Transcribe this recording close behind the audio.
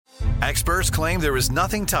Experts claim there is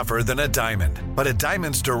nothing tougher than a diamond. But at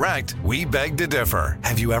Diamonds Direct, we beg to differ.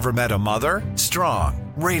 Have you ever met a mother? Strong,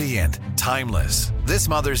 radiant, timeless. This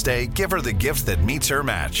Mother's Day, give her the gift that meets her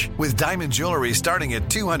match. With diamond jewelry starting at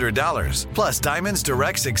 $200. Plus Diamonds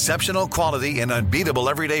Direct's exceptional quality and unbeatable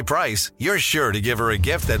everyday price, you're sure to give her a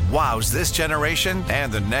gift that wows this generation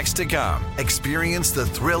and the next to come. Experience the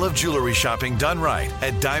thrill of jewelry shopping done right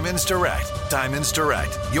at Diamonds Direct. Diamonds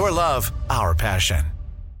Direct. Your love, our passion.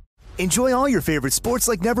 Enjoy all your favorite sports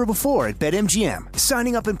like never before at BetMGM.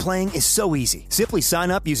 Signing up and playing is so easy. Simply sign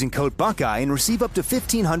up using code Buckeye and receive up to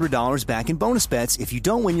 $1,500 back in bonus bets if you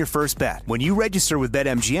don't win your first bet. When you register with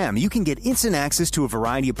BetMGM, you can get instant access to a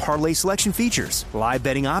variety of parlay selection features, live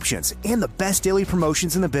betting options, and the best daily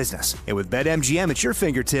promotions in the business. And with BetMGM at your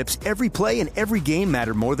fingertips, every play and every game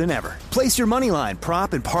matter more than ever. Place your moneyline,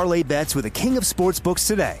 prop, and parlay bets with the king of sportsbooks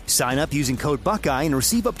today. Sign up using code Buckeye and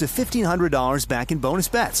receive up to $1,500 back in bonus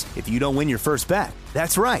bets if you don't win your first bet.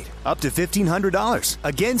 That's right, up to $1,500.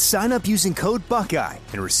 Again, sign up using code Buckeye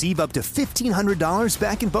and receive up to $1,500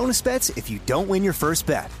 back in bonus bets if you don't win your first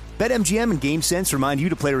bet. BetMGM and GameSense remind you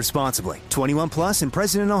to play responsibly. 21 plus and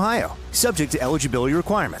present in Ohio. Subject to eligibility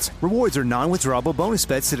requirements. Rewards are non-withdrawable bonus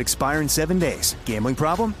bets that expire in 7 days. Gambling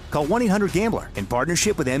problem? Call 1-800-GAMBLER in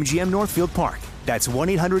partnership with MGM Northfield Park. That's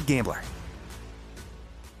 1-800-GAMBLER.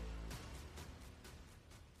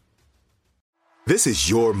 This is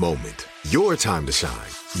your moment, your time to shine,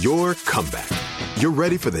 your comeback. You're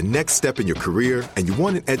ready for the next step in your career, and you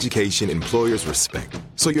want an education employers respect.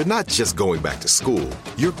 So you're not just going back to school,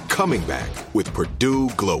 you're coming back with Purdue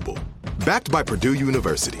Global. Backed by Purdue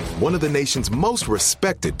University, one of the nation's most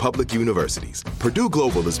respected public universities, Purdue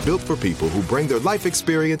Global is built for people who bring their life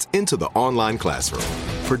experience into the online classroom.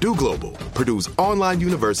 Purdue Global, Purdue's online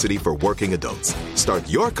university for working adults. Start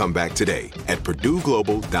your comeback today at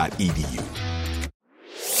purdueglobal.edu.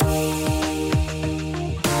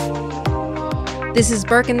 This is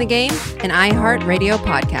Burke in the Game, an iHeartRadio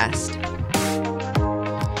podcast.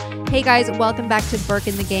 Hey guys, welcome back to Burke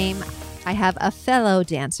in the Game. I have a fellow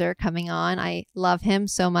dancer coming on. I love him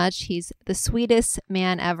so much. He's the sweetest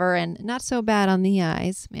man ever and not so bad on the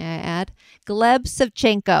eyes, may I add. Gleb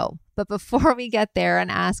Savchenko. But before we get there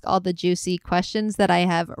and ask all the juicy questions that I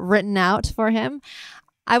have written out for him,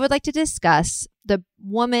 I would like to discuss the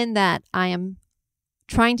woman that I am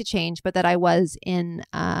trying to change, but that I was in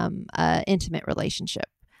an intimate relationship.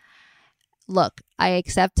 Look, I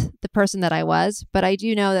accept the person that I was, but I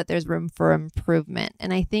do know that there's room for improvement.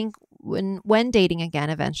 And I think when dating again,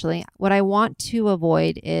 eventually, what I want to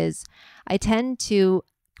avoid is I tend to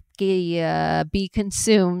be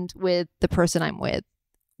consumed with the person I'm with,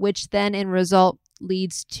 which then in result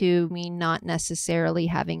leads to me not necessarily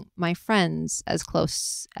having my friends as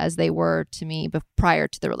close as they were to me prior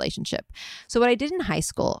to the relationship. So what I did in high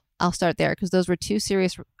school, I'll start there because those were two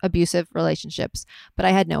serious abusive relationships, but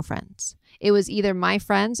I had no friends. It was either my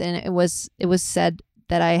friends, and it was said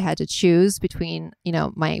that I had to choose between,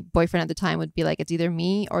 my boyfriend at the time would be like, it's either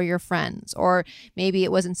me or your friends, or maybe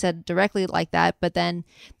it wasn't said directly like that, but then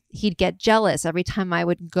he'd get jealous every time I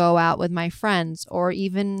would go out with my friends, or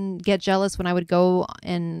even get jealous when I would go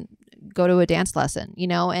to a dance lesson,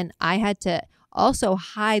 and I had to also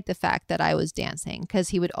hide the fact that I was dancing because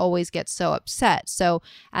he would always get so upset. So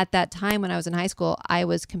at that time when I was in high school, I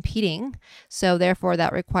was competing. So therefore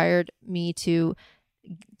that required me to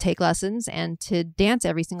take lessons and to dance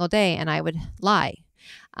every single day, and I would lie.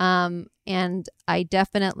 And I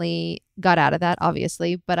definitely got out of that,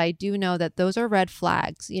 obviously, but I do know that those are red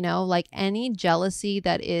flags, like any jealousy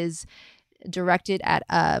that is directed at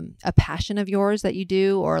a passion of yours that you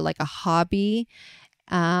do, or like a hobby,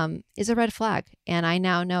 is a red flag. And I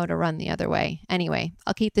now know to run the other way. Anyway,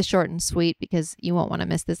 I'll keep this short and sweet because you won't want to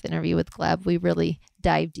miss this interview with Gleb. We really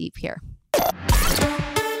dive deep here.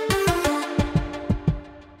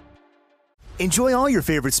 Enjoy all your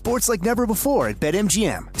favorite sports like never before at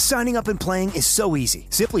BetMGM. Signing up and playing is so easy.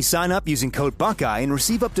 Simply sign up using code Buckeye and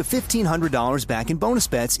receive up to $1,500 back in bonus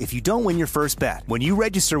bets if you don't win your first bet. When you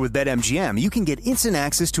register with BetMGM, you can get instant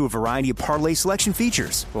access to a variety of parlay selection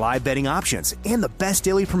features, live betting options, and the best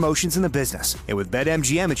daily promotions in the business. And with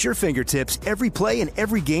BetMGM at your fingertips, every play and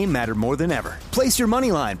every game matter more than ever. Place your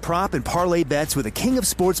moneyline, prop, and parlay bets with the king of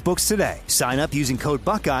sportsbooks today. Sign up using code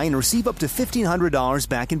Buckeye and receive up to $1,500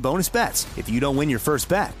 back in bonus bets if you don't win your first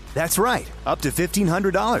bet. That's right, up to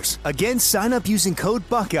 $1,500. Again, sign up using code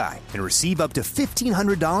Buckeye and receive up to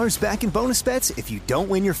 $1,500 back in bonus bets if you don't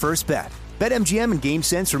win your first bet. BetMGM and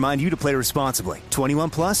GameSense remind you to play responsibly. 21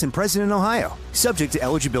 plus and present in Ohio. Subject to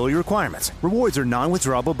eligibility requirements. Rewards are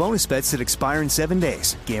non-withdrawable bonus bets that expire in 7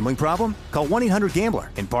 days. Gambling problem? Call 1-800-GAMBLER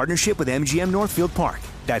in partnership with MGM Northfield Park.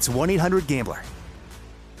 That's 1-800-GAMBLER.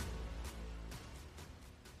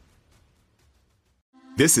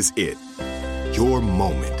 This is it. Your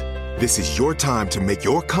moment. This is your time to make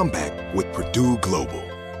your comeback with Purdue Global.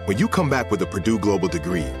 When you come back with a Purdue Global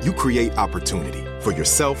degree, you create opportunity for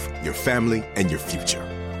yourself, your family, and your future.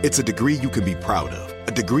 It's a degree you can be proud of,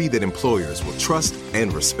 a degree that employers will trust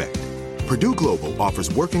and respect. Purdue Global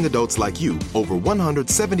offers working adults like you over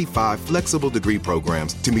 175 flexible degree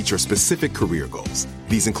programs to meet your specific career goals.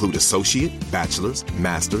 These include associate, bachelor's,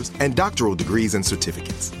 master's, and doctoral degrees and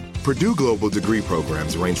certificates. Purdue Global degree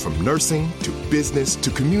programs range from nursing to business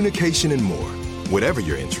to communication and more. Whatever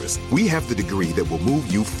your interest, we have the degree that will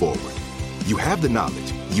move you forward. You have the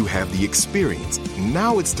knowledge, you have the experience.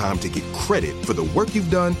 Now it's time to get credit for the work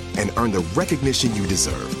you've done and earn the recognition you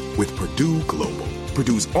deserve with Purdue Global,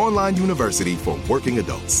 Purdue's online university for working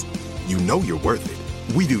adults. You know you're worth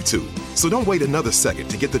it. We do too. So don't wait another second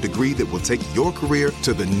to get the degree that will take your career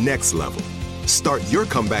to the next level. Start your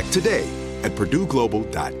comeback today at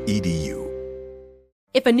purdueglobal.edu.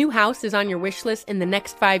 If a new house is on your wish list in the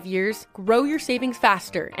next 5 years, grow your savings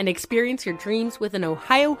faster and experience your dreams with an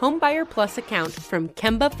Ohio Homebuyer Plus account from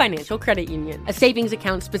Kemba Financial Credit Union. A savings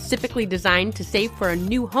account specifically designed to save for a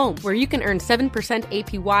new home where you can earn 7%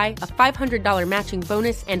 APY, a $500 matching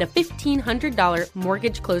bonus, and a $1,500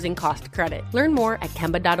 mortgage closing cost credit. Learn more at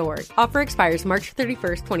Kemba.org. Offer expires March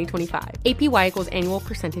 31st, 2025. APY equals annual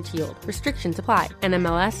percentage yield. Restrictions apply.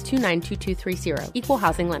 NMLS 292230. Equal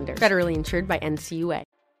housing lender. Federally insured by NCUA.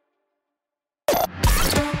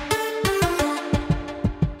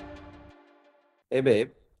 Hey, babe.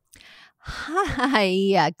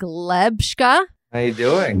 Hi, Glebshka. How you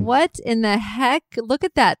doing? What in the heck? Look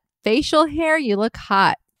at that facial hair. You look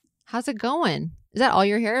hot. How's it going? Is that all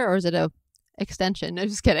your hair or is it a extension? No,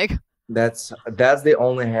 just kidding. That's the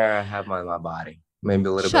only hair I have on my body. Maybe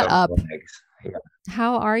a little Shut bit up. of legs. Yeah.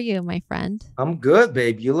 How are you, my friend? I'm good,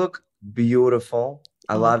 babe. You look beautiful.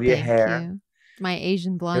 I love your thank hair. you. My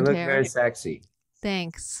Asian You blonde look hair. very sexy.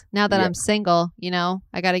 Thanks. Now that Yeah. I'm single,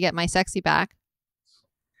 I got to get my sexy back.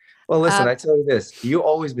 Well, listen, I tell you this. You've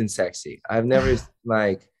always been sexy. I've never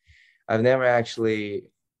actually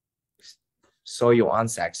saw you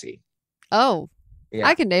unsexy. Oh, Yeah.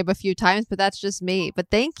 I can name a few times, but that's just me. But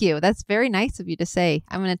thank you. That's very nice of you to say.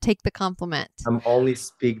 I'm going to take the compliment. I'm only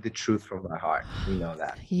speak the truth from my heart. You know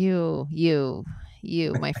that.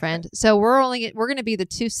 You, my friend. So we're going to be the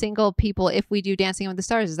two single people if we do Dancing with the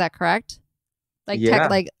Stars. Is that correct? Yeah.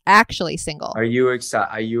 Like actually single. Are you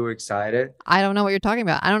excited? I don't know what you're talking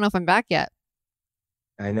about. I don't know if I'm back yet.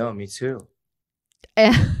 I know, me too.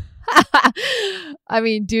 I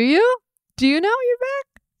mean, do you? Do you know you're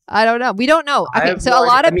back? I don't know. We don't know. Okay, so a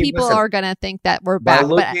lot of people are going to think that we're back.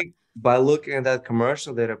 By looking at that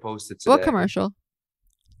commercial that I posted today. What commercial?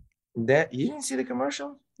 You didn't see the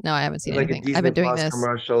commercial? No, I haven't seen Like anything. a I've been Disney doing Plus this.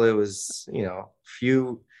 commercial. It was,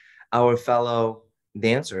 our fellow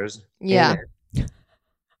dancers. in Yeah. it.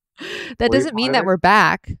 That Were you doesn't mean part that of it? we're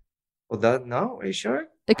back. Well, no, are you sure?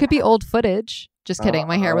 It could be old footage. Just kidding.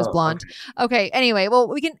 My hair was Oh, blonde. Okay. Anyway, well,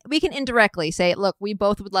 we can indirectly say, look, we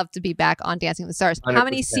both would love to be back on Dancing with the Stars. How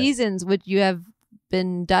many 100%. seasons would you have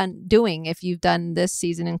been doing if you've done this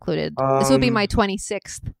season included? This will be my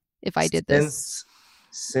 26th if I did this.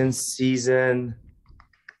 Since season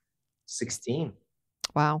 16.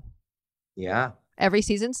 Wow. Yeah. Every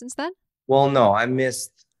season since then? Well, no, I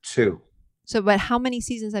missed 2. So, but how many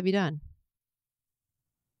seasons have you done?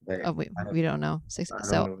 But Oh, we don't know. I So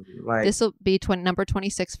don't know, like, this will be number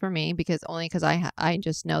 26 for me because I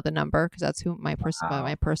just know the number because that's who my Wow.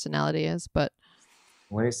 my personality is. But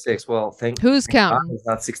 26. Well, who's thank God counting? it's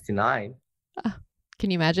not 69. Can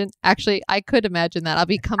you imagine? Actually, I could imagine that. I'll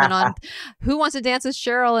be coming on. Who wants to dance with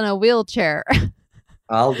Cheryl in a wheelchair?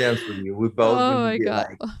 I'll dance with you. We both. Oh gonna my be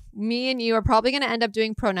God. like- Me and you are probably going to end up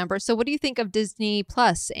doing pro numbers. So what do you think of Disney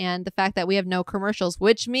Plus and the fact that we have no commercials,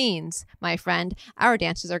 which means, my friend, our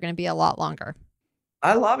dances are going to be a lot longer.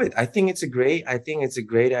 I love it. I think it's a great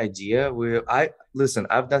idea. Listen,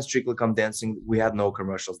 I've done Strictly Come Dancing. We had no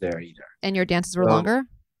commercials there either. And your dances were Well, longer?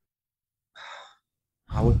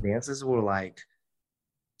 Our dances were like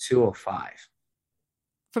 2:05.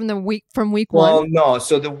 From week Well, one? no.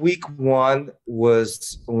 So the week 1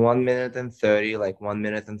 was 1 minute and 30, like 1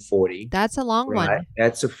 minute and 40. That's a long Right? one.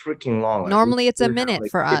 That's a freaking long one. Normally it's a We have, minute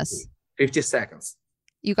like, for 50 us. 50 seconds.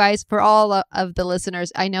 You guys, for all of the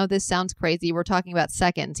listeners, I know this sounds crazy. We're talking about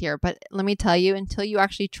seconds here, but let me tell you, until you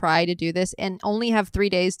actually try to do this and only have 3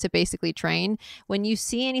 days to basically train, when you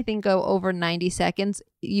see anything go over 90 seconds,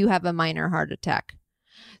 you have a minor heart attack.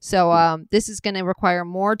 So this is going to require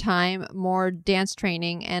more time, more dance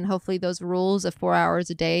training, and hopefully those rules of 4 hours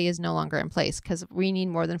a day is no longer in place because we need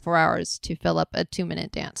more than 4 hours to fill up a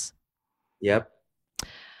 2-minute dance. Yep.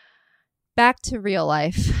 Back to real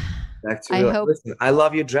life. Listen, I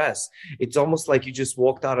love your dress. It's almost like you just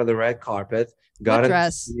walked out of the red carpet, got in the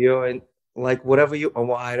studio, and like whatever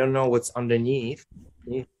I don't know what's underneath.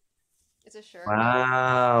 It's a shirt.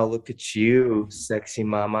 Wow, look at you, sexy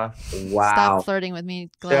mama. Wow. Stop flirting with me,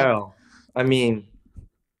 Gleb. Cheryl, I mean,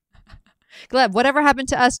 Gleb, whatever happened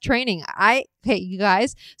to us training? Hey, you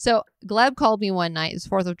guys. So Gleb called me one night. It was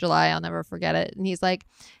 4th of July. I'll never forget it. And he's like,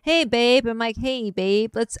 hey, babe. I'm like, hey,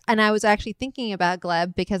 babe. And I was actually thinking about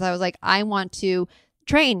Gleb because I was like, I want to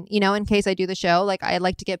train, in case I do the show. Like, I'd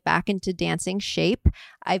like to get back into dancing shape.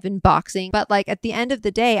 I've been boxing. But like at the end of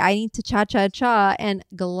the day, I need to cha-cha-cha. And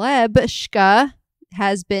Glebshka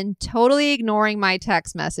has been totally ignoring my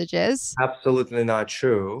text messages. Absolutely not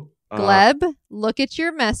true. Gleb, look at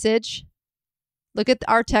your message. Look at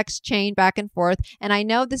our text chain back and forth. And I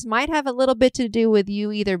know this might have a little bit to do with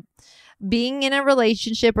you either being in a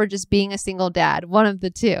relationship or just being a single dad. One of the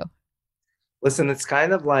two. Listen, it's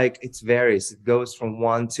kind of like it varies. It goes from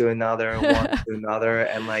one to another.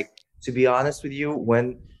 And like, to be honest with you,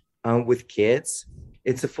 when I'm with kids,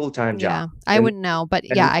 it's a full-time job. Yeah, I wouldn't know. But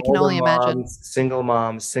yeah, I can only imagine. Single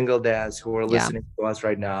moms, single dads who are listening to us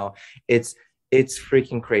right now. It's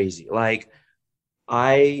freaking crazy. Like,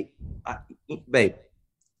 babe,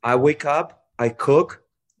 I wake up, I cook,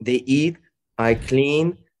 they eat, I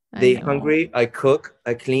clean, they hungry, I cook,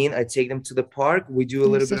 I clean, I take them to the park. We do a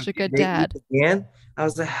little bit. Such a good dad. And I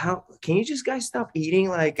was like, how can you just guys stop eating?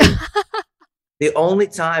 Like, the only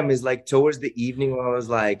time is like towards the evening when I was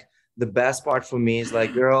like, the best part for me is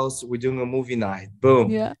like, girls, we're doing a movie night. Boom.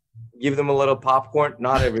 Yeah. Give them a little popcorn.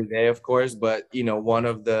 Not every day, of course, but one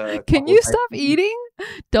of the. Can you stop eating?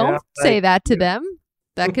 Don't say that to them.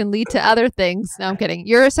 That can lead to other things. No, I'm kidding.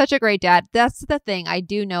 You're such a great dad. That's the thing I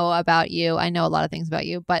do know about you. I know a lot of things about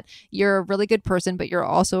you, but you're a really good person, but you're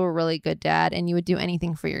also a really good dad, and you would do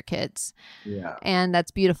anything for your kids. Yeah. And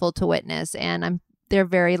that's beautiful to witness. And they're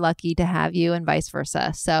very lucky to have you and vice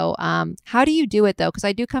versa. So how do you do it though? Because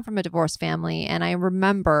I do come from a divorced family, and I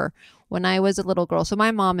remember when I was a little girl. So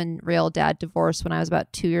my mom and real dad divorced when I was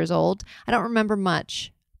about 2 years old. I don't remember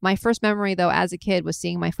much. My first memory, though, as a kid was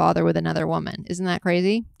seeing my father with another woman. Isn't that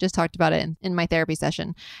crazy? Just talked about it in my therapy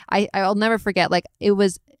session. I'll never forget. Like, it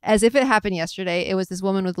was as if it happened yesterday. It was this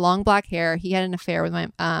woman with long black hair. He had an affair with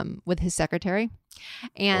with his secretary.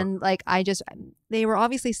 And like, they were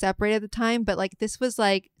obviously separated at the time, but like, this was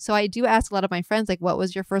like, so I do ask a lot of my friends, like, what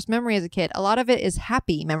was your first memory as a kid? A lot of it is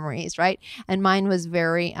happy memories, right? And mine was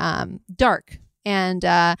very dark and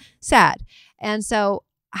sad. And so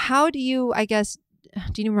how do you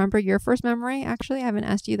remember your first memory? Actually, I haven't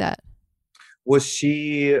asked you that. Was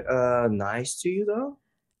she nice to you though?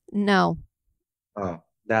 No. Oh,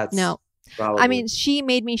 that's no. Probably. I mean, she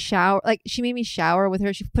made me shower. Like, she made me shower with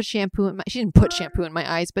her. She put shampoo in she didn't put shampoo in my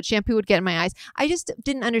eyes, but shampoo would get in my eyes. I just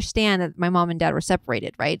didn't understand that my mom and dad were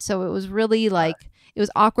separated, right? So it was really like, it was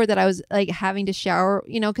awkward that I was like having to shower,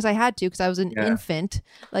 because I had to, because I was an infant,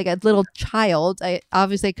 like a little child. I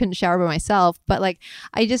obviously couldn't shower by myself, but like,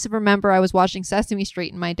 I just remember I was watching Sesame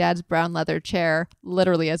Street in my dad's brown leather chair,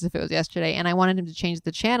 literally as if it was yesterday. And I wanted him to change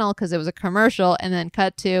the channel because it was a commercial, and then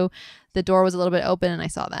cut to the door was a little bit open, and I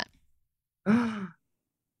saw that.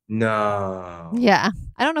 No. Yeah.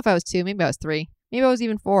 I don't know if I was 2, maybe I was 3. Maybe I was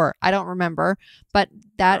even 4. I don't remember, but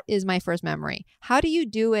that is my first memory. How do you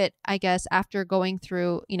do it, I guess, after going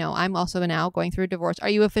through, I'm also now going through a divorce. Are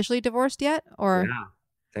you officially divorced yet? Or yeah,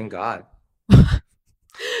 thank God.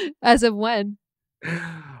 As of when?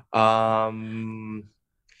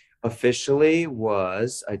 Officially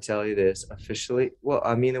I tell you this, well,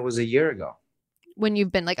 I mean, it was a year ago. When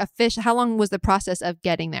you've been like how long was the process of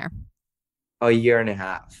getting there? A year and a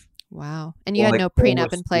half. Wow. And you had no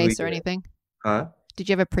prenup in place or anything? Huh? Did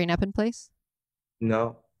you have a prenup in place?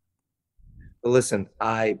 No. But listen,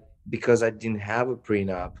 because I didn't have a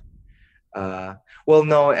prenup. Well,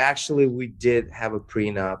 no, actually, we did have a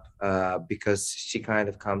prenup because she kind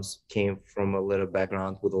of came from a little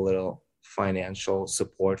background with a little financial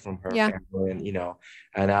support from her family, and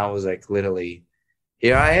and I was like, literally,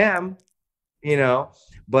 here I am,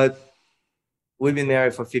 but we've been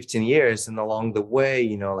married for 15 years, and along the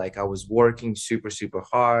way, like, I was working super, super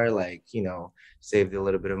hard, like, saved a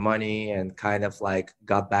little bit of money and kind of like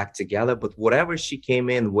got back together. But whatever she came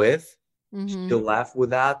in with, she left with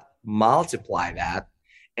that, multiply that,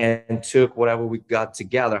 and took whatever we got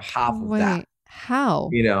together, half of that. How?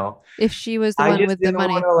 you know. If she was the I one just with the didn't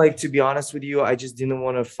money. want to, like, to be honest with you, I just didn't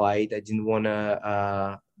want to fight. I didn't want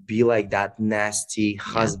to be like that nasty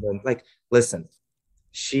husband. Like, listen,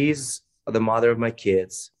 she's the mother of my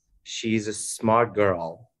kids. She's a smart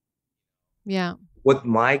girl. Yeah. What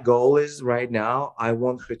my goal is right now, I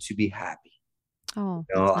want her to be happy. Oh,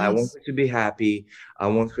 You know, that's I want nice. her to be happy. I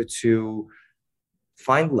want her to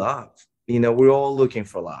find love. You know, we're all looking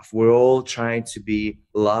for love. We're all trying to be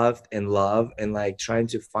loved and love, and like trying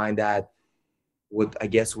to find that what I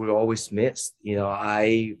guess we're always missed. You know,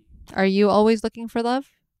 I Are you always looking for love?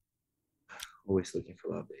 always looking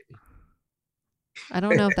for love, baby. I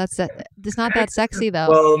don't know if it's not that sexy though.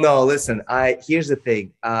 Well, no, listen, here's the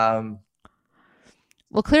thing.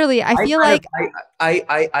 Well, clearly I feel find like,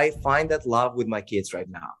 I find that love with my kids right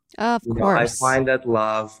now. of You know, I course. find that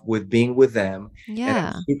love with being with them. And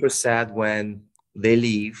Yeah. I'm super sad when they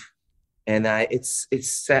leave. And it's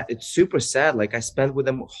sad. It's super sad. Like, I spent with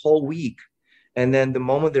them a whole week. And then the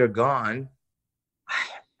moment they're gone,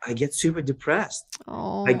 I get super depressed.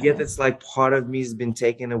 Oh. I get it's like part of me has been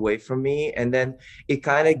taken away from me. And then it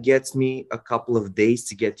kind of gets me a couple of days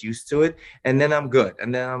to get used to it. And then I'm good.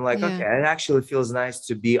 And then I'm like, Yeah. okay, it actually feels nice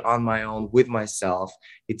to be on my own with myself.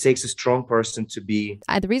 It takes a strong person to be.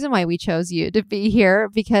 The reason why we chose you to be here,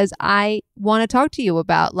 because I want to talk to you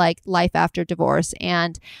about like life after divorce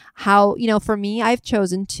and how, you know, for me, I've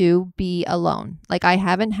chosen to be alone. Like, I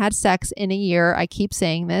haven't had sex in a year. I keep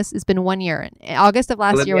saying this. It's been 1 year. August of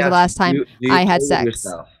last Let year me was the ask last you, time do you I had play with sex.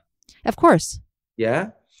 yourself? Of course.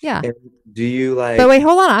 Yeah. Yeah. And do you like? But wait,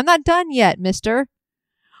 hold on. I'm not done yet, mister.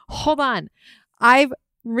 Hold on. I've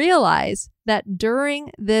realized that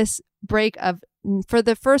during this break for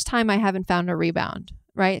the first time, I haven't found a rebound,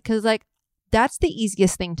 right? Because like, that's the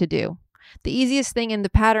easiest thing to do. The easiest thing in the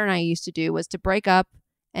pattern I used to do was to break up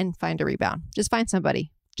and find a rebound. Just find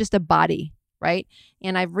somebody, just a body, right?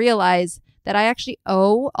 And I've realized that I actually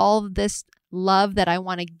owe all of this love that I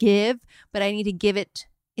want to give, but I need to give it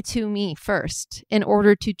to me first in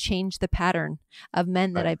order to change the pattern of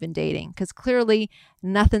men that Right. I've been dating, because clearly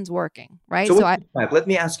nothing's working, right? So So what's your type? Let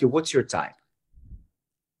me ask you, what's your type?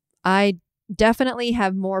 I definitely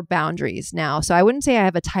have more boundaries now. So I wouldn't say I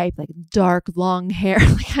have a type like dark, long hair.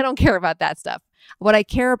 Like, I don't care about that stuff. What I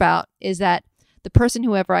care about is that the person,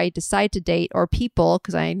 whoever I decide to date, or people,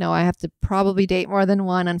 because I know I have to probably date more than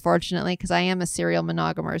one, unfortunately, because I am a serial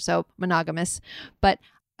monogamous, but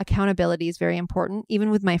accountability is very important, even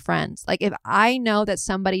with my friends. Like, if I know that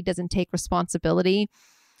somebody doesn't take responsibility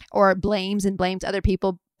or blames other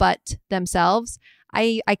people but themselves,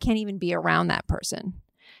 I can't even be around that person.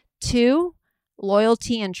 2,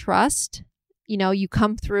 loyalty and trust. You know, you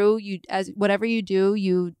come through, as whatever you do,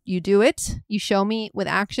 you do it. You show me with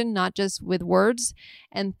action, not just with words.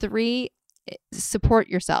 And 3, support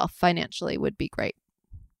yourself financially would be great.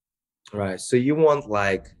 Right. So you want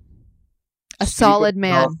like A super solid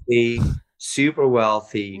man. wealthy, super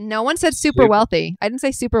wealthy. No one said super wealthy. I didn't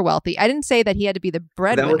say super wealthy. I didn't say that he had to be the That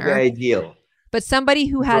was the breadwinner, ideal. but somebody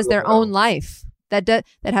who has their Well. own life, that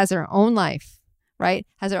has their own life, right?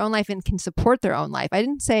 Has their own life and can support their own life. I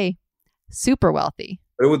didn't say super wealthy.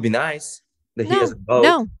 But it would be nice that he has a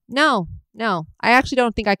boat. No. I actually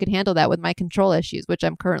don't think I could handle that with my control issues, which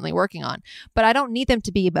I'm currently working on. But I don't need them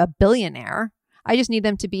to be a billionaire. I just need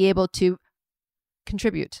them to be able to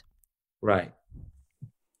contribute. Right.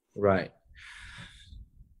 Right.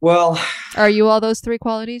 Well, Are you all those 3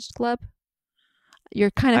 qualities, Gleb?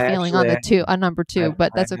 You're kind of feeling on number 2,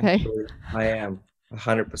 but that's okay. I am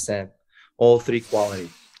 100%. All 3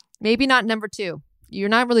 qualities. Maybe not number 2. You're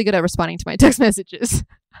not really good at responding to my text messages.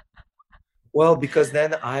 Well, because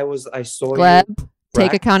then I saw Gleb, you.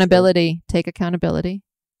 take accountability. Take accountability.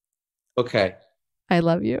 Okay. I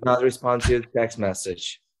love you. Not respond to your text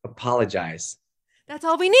message. Apologize. That's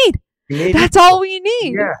all we need. Maybe. That's all we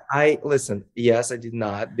need. Yeah. Listen. Yes, I did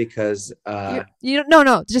not because. You don't.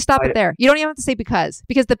 No. Just stop it there. You don't even have to say because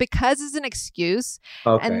the because is an excuse.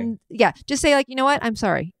 Okay. And yeah, just say like, you know what? I'm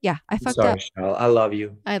sorry. Yeah, I fucked up. Cheryl. I love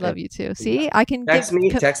you. I love you too. See, I can text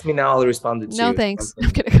me now. I'll respond to you. No, thanks.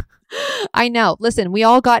 I'm kidding. I know. Listen, we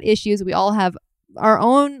all got issues. We all have our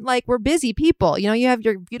own. Like, we're busy people. You know, you have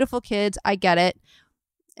your beautiful kids. I get it,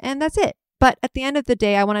 and that's it. But at the end of the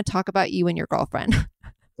day, I want to talk about you and your girlfriend.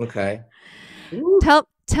 Okay.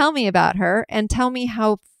 Tell me about her and tell me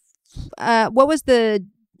how. What was the?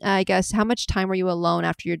 I guess how much time were you alone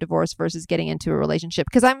after your divorce versus getting into a relationship?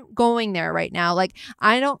 Because I'm going there right now. Like,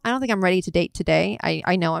 I don't think I'm ready to date today.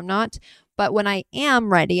 I know I'm not. But when I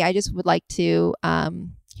am ready, I just would like to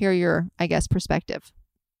hear your, I guess, perspective.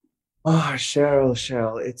 Oh,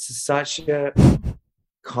 Cheryl, it's such a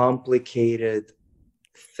complicated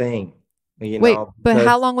thing Wait, but because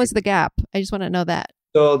how long was the gap? I just want to know that.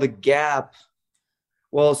 so the gap,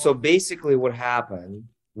 well, so basically what happened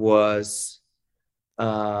was,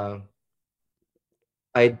 uh,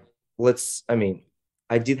 I I mean,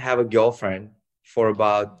 I did have a girlfriend for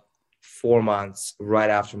about 4 months right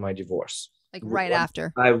after my divorce. Like right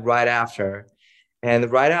after. Right after,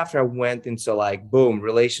 and right after I went into like boom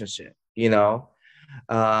relationship,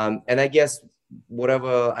 and I guess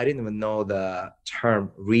whatever, I didn't even know the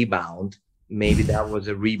term rebound. Maybe that was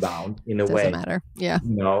a rebound in a way. Doesn't matter. Yeah.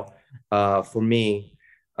 For me.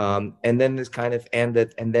 And then this kind of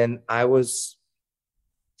ended, and then I was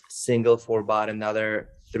single for about another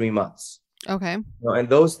 3 months. Okay. And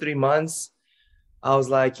those 3 months, I was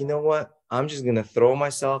like, you know what? I'm just gonna throw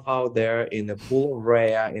myself out there in the pool of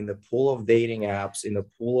Raya, in the pool of dating apps, in the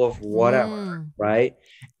pool of whatever, right?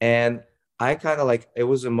 And I kind of like, it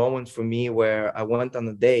was a moment for me where I went on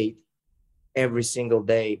a date every single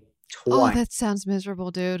day. Twice. Oh, that sounds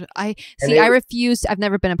miserable, dude. I refused. I've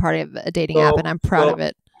never been a part of a dating app, and I'm proud of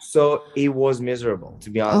it. So it was miserable, to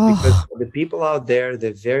be honest, because the people out there,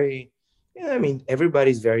 they're very,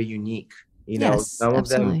 everybody's very unique. Some of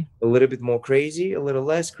them a little bit more crazy, a little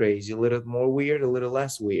less crazy, a little more weird, a little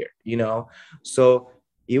less weird, So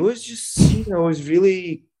it was just, it was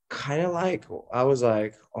really kind of like, I was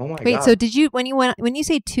like, oh my God. Wait, so did you, when you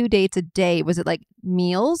say 2 dates a day, was it like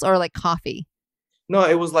meals or like coffee? No,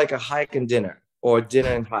 it was like a hike and dinner, or dinner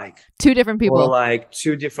and hike. 2 different people. Or like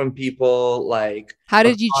 2 different people. Like, how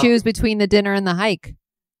did you choose between the dinner and the hike?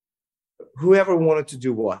 Whoever wanted to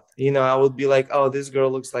do what, I would be like, oh, this girl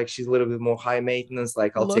looks like she's a little bit more high maintenance.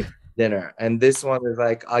 Like, I'll take dinner. And this one is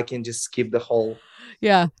like, I can just skip the whole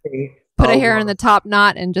thing. Put a hair in the top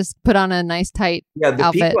knot and just put on a nice tight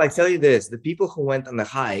outfit. People, I tell you this, the people who went on the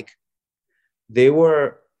hike,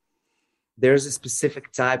 there's a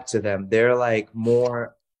specific type to them. They're like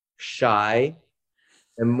more shy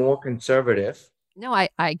and more conservative. No,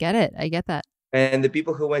 I get it. I get that. And the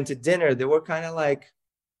people who went to dinner, they were kind of like,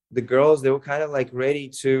 the girls, they were kind of like ready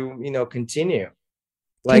to, continue.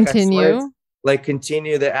 Like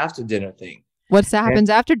continue the after dinner thing. What's that happens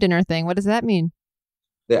after dinner thing? What does that mean?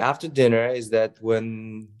 The after dinner is that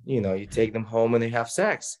when, you take them home and they have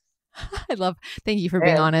sex. Thank you for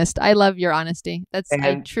being honest. I love your honesty.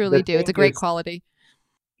 I truly do. It's a great quality.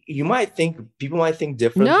 People might think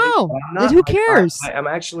differently. No, who cares? I'm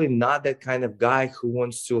actually not that kind of guy who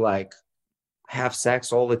wants to like have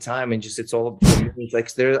sex all the time and just, it's all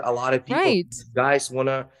like, there are a lot of people, guys want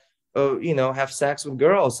to, have sex with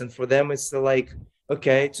girls. And for them, it's like,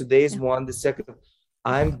 okay, today's one, the second.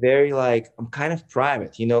 I'm very like, I'm kind of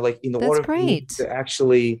private, like in order for me to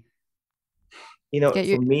actually,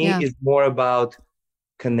 for me, it's more about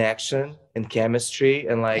connection and chemistry.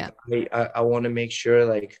 And like, I want to make sure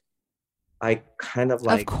like, I kind of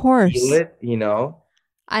like, of course, feel it,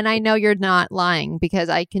 And I know you're not lying because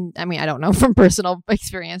I don't know from personal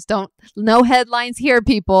experience. No headlines here,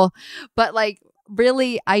 people. But like,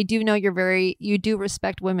 really, I do know you do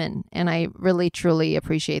respect women. And I really, truly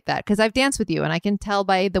appreciate that because I've danced with you and I can tell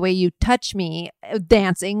by the way you touch me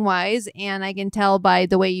dancing wise. And I can tell by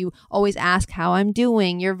the way you always ask how I'm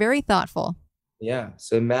doing. You're very thoughtful. Yeah.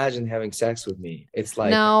 So imagine having sex with me. It's like,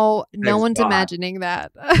 no one's imagining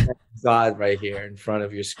that. God right here in front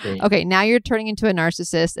of your screen. Okay. Now you're turning into a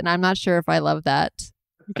narcissist and I'm not sure if I love that.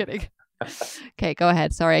 I'm kidding. Okay. Go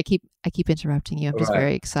ahead. Sorry. I keep interrupting you. I'm just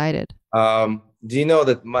very excited. Do you know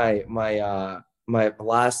that my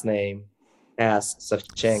last name S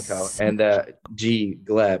Savchenko and G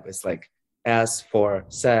Gleb is like S for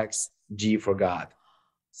sex, G for God.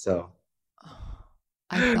 So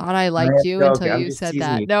I thought I liked you until you said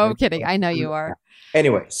that. No, I'm kidding. I know you are.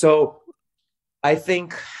 Anyway, so I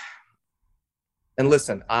think, and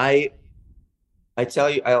listen, I tell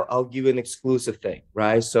you, I'll give you an exclusive thing,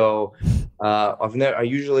 right? So because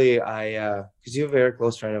you're a very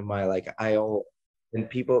close friend of mine, like and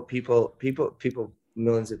people,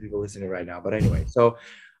 millions of people listening right now. But anyway, so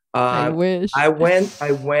I wish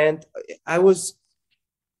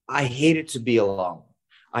I hated to be alone.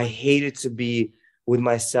 I hated to be with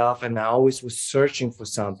myself, and I always was searching for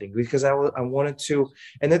something because I wanted to.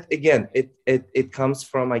 And it, again, it comes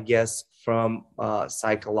from, I guess, from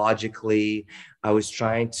psychologically. I was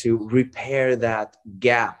trying to repair that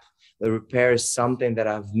gap. The repair is something that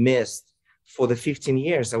I've missed for the 15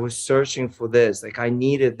 years. I was searching for this. Like I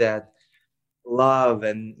needed that love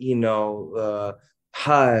and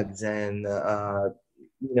hugs and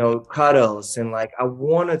cuddles, and like I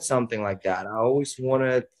wanted something like that. I always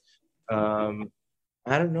wanted.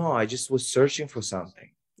 I don't know. I just was searching for something.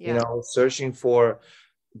 Searching for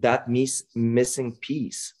that missing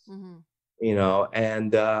piece. Mm-hmm.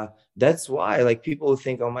 And that's why like people would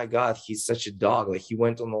think, oh my God, he's such a dog. Like he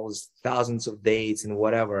went on all these thousands of dates and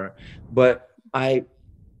whatever. But I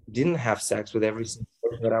didn't have sex with every single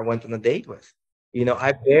person that I went on a date with.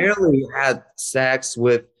 I barely had sex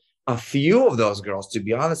with a few of those girls, to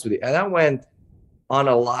be honest with you. And I went on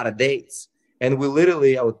a lot of dates. And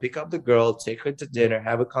I would pick up the girl, take her to dinner,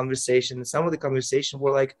 have a conversation. And some of the conversations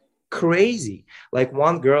were like crazy. Like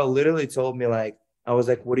one girl literally told me, like, I was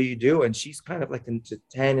like, what do you do? And she's kind of like into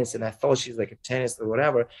tennis. And I thought she's like a tennis or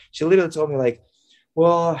whatever. She literally told me, like,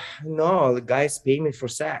 well, no, the guys pay me for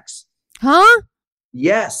sex. Huh?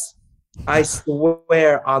 Yes. I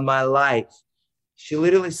swear on my life. She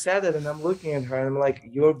literally said it. And I'm looking at her and I'm like,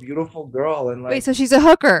 you're a beautiful girl. And like, wait, so she's a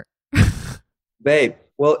hooker. babe,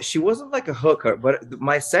 well, she wasn't like a hooker, but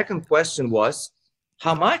my second question was,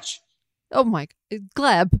 how much? Oh my,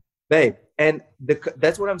 Gleb. Babe, and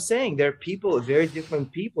that's what I'm saying. There are people, very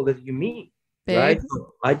different people that you meet, Babe. right?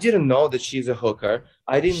 So I didn't know that she's a hooker.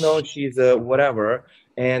 I didn't know she's a whatever.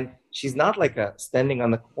 And she's not like a standing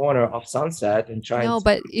on the corner of Sunset and trying No, to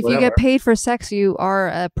but if whatever. you get paid for sex, you are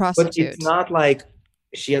a prostitute. But it's not like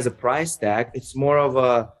she has a price tag. It's more of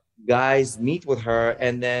a guys meet with her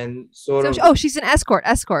and then sort of. Oh, she's an escort.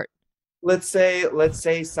 Let's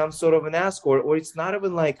say some sort of an escort, or it's not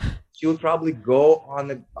even like she would probably go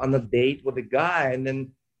on a date with a guy and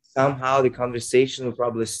then somehow the conversation will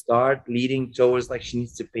probably start leading towards like she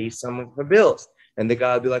needs to pay some of her bills. And the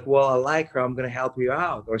guy will be like, well, I like her, I'm going to help you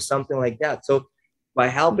out or something like that. So by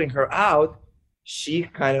helping her out, she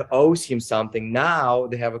kind of owes him something. Now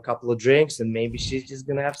they have a couple of drinks and maybe she's just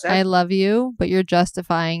going to have sex. I love you, but you're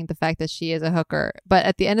justifying the fact that she is a hooker. But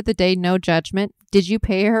at the end of the day, no judgment. Did you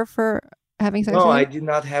pay her for having sex with No, you? I did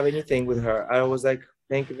not have anything with her. I was like,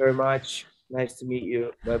 thank you very much. Nice to meet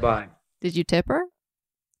you. Bye-bye. Did you tip her?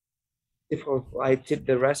 I tipped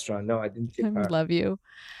the restaurant. No, I didn't tip her. I love you.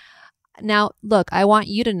 Now, look, I want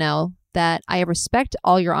you to know that I respect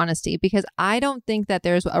all your honesty because I don't think that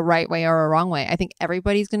there's a right way or a wrong way. I think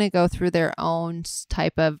everybody's going to go through their own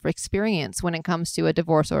type of experience when it comes to a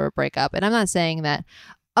divorce or a breakup. And I'm not saying that,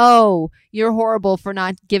 oh, you're horrible for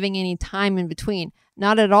not giving any time in between.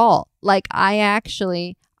 Not at all. Like I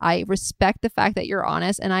respect the fact that you're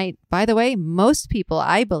honest. And by the way, most people,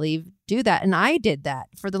 I believe, do that. And I did that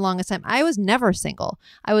for the longest time. I was never single.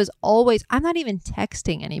 I'm not even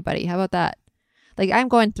texting anybody. How about that? Like I'm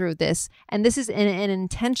going through this, and this is an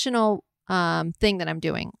intentional thing that I'm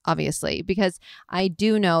doing, obviously, because I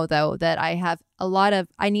do know though that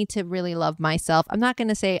I need to really love myself. I'm not going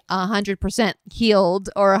to say 100% healed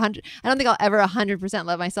or 100. I don't think I'll ever 100%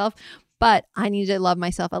 love myself, but I need to love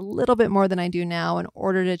myself a little bit more than I do now in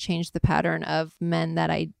order to change the pattern of men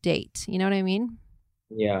that I date. You know what I mean?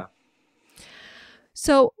 Yeah.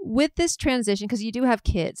 So with this transition, because you do have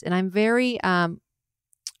kids, and I'm very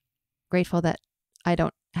grateful that I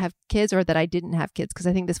don't have kids or that I didn't have kids, because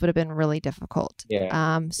I think this would have been really difficult.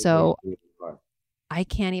 Yeah. So I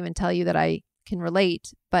can't even tell you that I can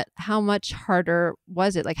relate, but how much harder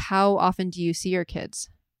was it? Like, how often do you see your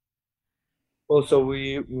kids? Well, so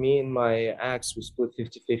me and my ex, we split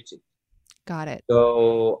 50-50. Got it.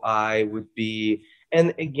 So I would be,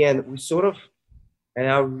 and again, and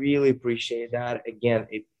I really appreciate that. Again,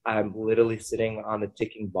 I'm literally sitting on a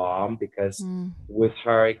ticking bomb because with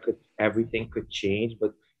her, everything could change.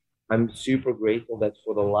 But I'm super grateful that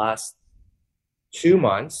for the last 2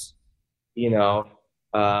 months,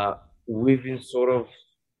 we've been sort of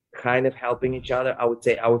kind of helping each other. I would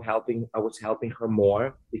say I was helping her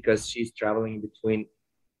more because she's traveling between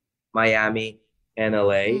Miami and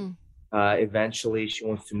LA. Eventually, she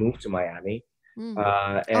wants to move to Miami.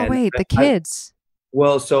 The kids.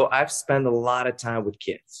 Well, so I've spent a lot of time with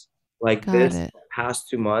kids. Like past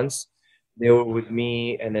 2 months, they were with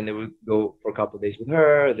me, and then they would go for a couple of days with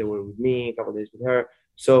her. They were with me, a couple of days with her.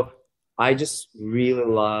 So I just really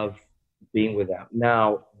love being with them.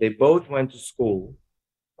 Now, they both went to school,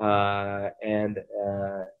 and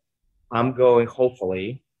I'm going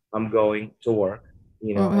to work.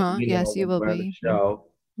 Yes, you will be. So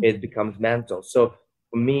it becomes mental. So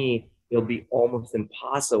for me, it'll be almost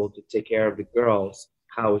impossible to take care of the girls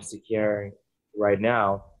how it's taking care right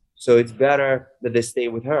now. So it's better that they stay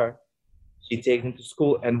with her. She takes them to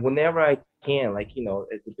school, and whenever I can, at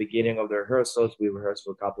the beginning of the rehearsals, we rehearse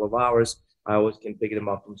for a couple of hours. I always can pick them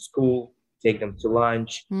up from school, take them to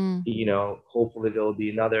lunch. Hopefully there'll be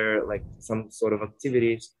another some sort of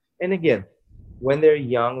activities. And again, when they're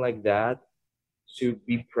young like that, to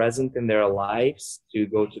be present in their lives, to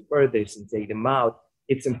go to birthdays and take them out,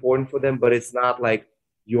 it's important for them, but it's not like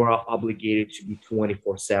you're obligated to be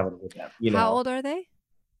 24/7 with them. How old are they?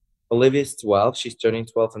 Olivia's 12. She's turning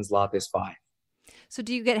 12 and Zlata is 5. So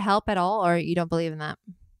do you get help at all, or you don't believe in that?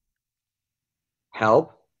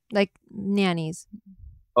 Help? Like nannies?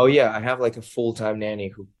 Oh yeah, I have like a full-time nanny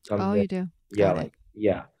who comes Oh, in. you do? Yeah, Got it. like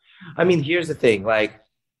yeah. I mean, here's the thing. Like,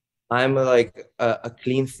 I'm like a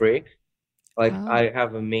clean freak. Like, Oh, I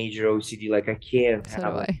have a major OCD. Like, I can't so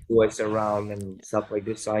have do like I. toys around and stuff like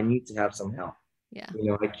this. So I need to have some help. Yeah.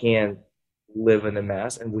 I can't live in a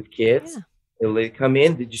mess. And with Yeah. kids, they come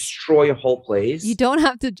in, they destroy a whole place. You don't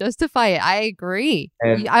have to justify it. I agree.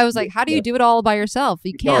 And I was like, how do you do it all by yourself?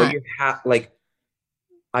 You no, can't. you have like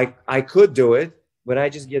I could do it, but I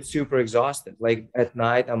just get super exhausted. Like at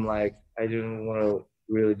night, I'm like, I don't want to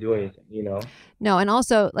really do anything. No, and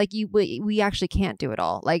also like we actually can't do it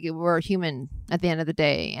all. Like we're human at the end of the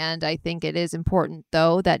day, and I think it is important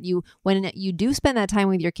though that when you do spend that time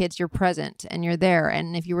with your kids, you're present and you're there.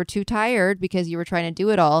 And if you were too tired because you were trying to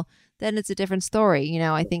do it all, then it's a different story.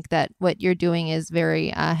 I think that what you're doing is very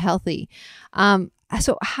healthy.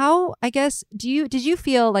 So how, I guess, did you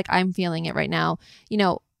feel like I'm feeling it right now?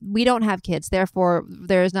 We don't have kids, therefore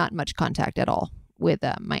there is not much contact at all with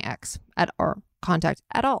my ex or contact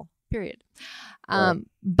at all, period. Right.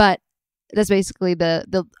 But that's basically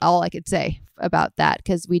the all I could say about that,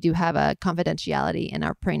 because we do have a confidentiality in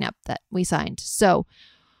our prenup that we signed. So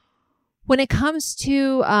when it comes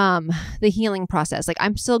to the healing process, like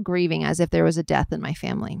I'm still grieving as if there was a death in my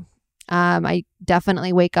family. I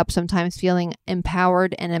definitely wake up sometimes feeling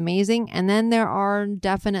empowered and amazing. And then there are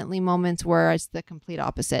definitely moments where it's the complete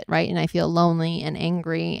opposite, right? And I feel lonely and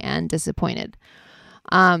angry and disappointed.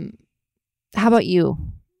 How about you,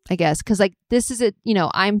 I guess? Because like this is it,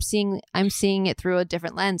 I'm seeing it through a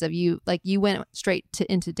different lens of you. Like you went straight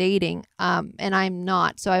into dating, and I'm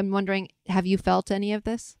not. So I'm wondering, have you felt any of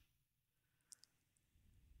this?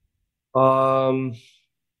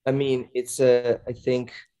 I mean, I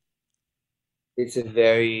think it's a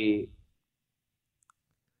very,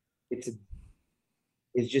 it's a,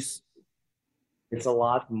 it's just, it's a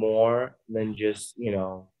lot more than just,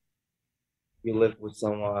 you live with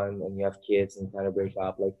someone and you have kids and kind of break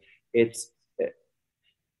up. Like it's,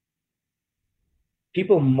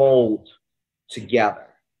 people mold together,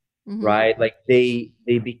 Mm-hmm. right? Like they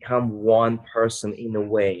become one person in a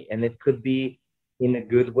way, and it could be in a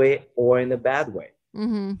good way or in a bad way,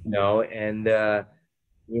 Mm-hmm.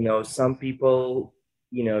 and some people,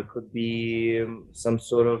 it could be some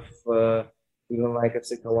sort of even like a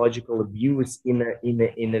psychological abuse in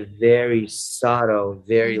a very subtle,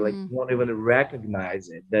 very like Mm-hmm. you won't even recognize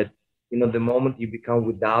it. That the moment you become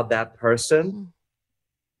without that person,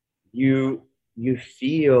 you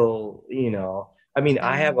feel, I mean,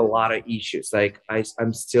 I have a lot of issues. Like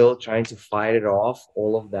I'm still trying to fight it off,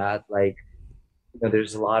 all of that. Like,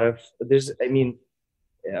 there's a lot of I mean,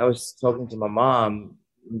 I was talking to my mom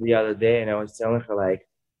the other day and I was telling her like,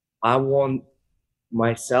 I want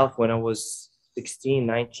myself when I was 16,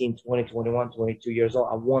 19, 20, 21, 22 years old.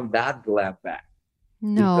 I want that Gleb back,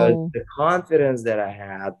 because No. the confidence that I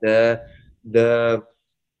had, the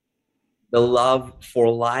the love for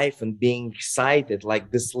life and being excited,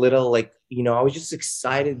 like this little, like, I was just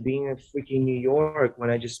excited being in freaking New York when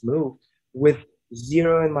I just moved with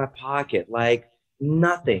zero in my pocket, like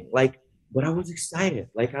nothing, like, but I was excited.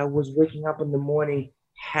 Like I was waking up in the morning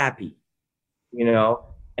happy, you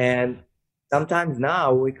know, and sometimes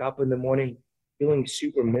now I wake up in the morning feeling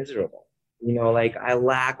super miserable, like I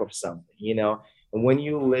lack of something, and when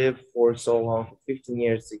you live for so long, for 15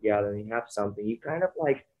 years together, and you have something, you kind of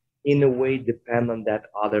like, in a way, depend on that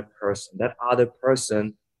other person. That other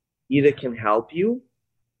person either can help you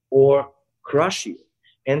or crush you.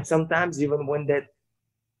 And sometimes even when that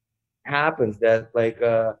happens, that like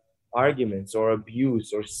arguments or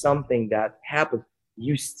abuse or something that happens,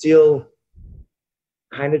 you still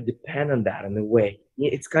kind of depend on that in a way.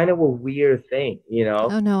 It's kind of a weird thing,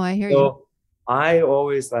 Oh no, I hear you. So I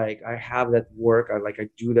always like, I have that work. I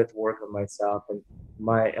do that work on myself, and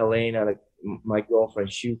my Elena, like my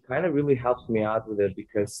girlfriend, she kind of really helps me out with it,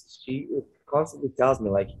 because she constantly tells me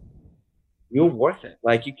like, you're worth it.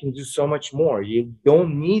 Like you can do so much more. You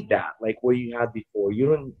don't need that like what you had before.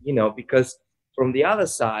 You don't, because from the other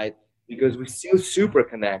side, because we're still super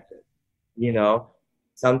connected, you know,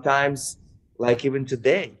 sometimes, like even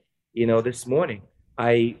today, this morning,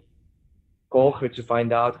 I call her to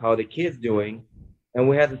find out how the kid's doing, and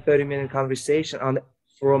we had a 30-minute conversation on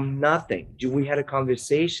from nothing. We had a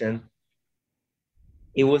conversation.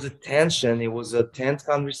 It was a tension. It was a tense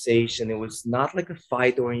conversation. It was not like a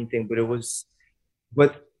fight or anything, but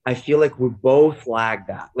but I feel like we both lacked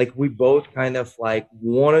that. Like we both kind of like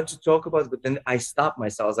wanted to talk about it, but then I stopped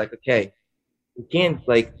myself. I was like, okay, we can't,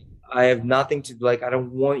 like, I have nothing to, like, I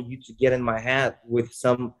don't want you to get in my head with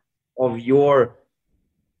some of your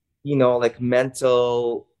like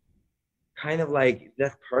mental, kind of like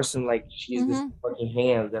that person, like she's this Mm-hmm. fucking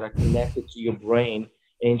hands that are connected to your brain,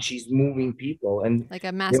 and she's moving people, and Like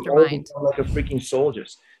a they've all mastermind. become like a freaking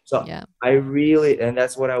soldiers. So Yeah. I really, and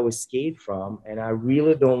that's what I was escaped from, and I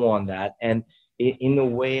really don't want that. And in a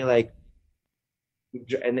way, like,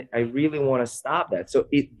 and I really want to stop that. So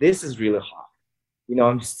this is really hard.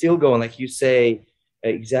 I'm still going, like you say,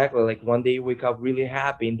 exactly. Like one day you wake up really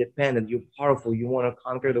happy, independent, you're powerful, you want to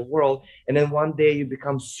conquer the world. And then one day you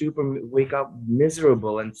become wake up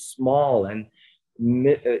miserable and small and,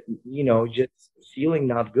 just feeling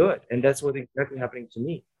not good. And that's what exactly happening to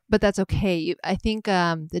me. But that's okay. I think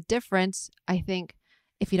the difference, I think,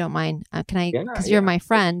 if you don't mind, can I, Yeah, because you're yeah. my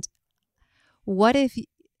friend, what if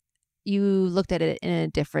you looked at it in a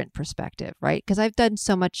different perspective, right? Because I've done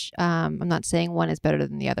so much. I'm not saying one is better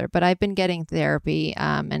than the other, but I've been getting therapy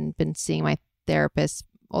and been seeing my therapist.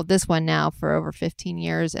 Well, this one now for over 15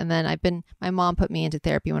 years. And then my mom put me into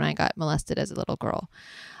therapy when I got molested as a little girl.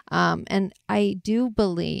 And I do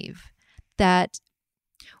believe that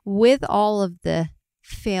with all of the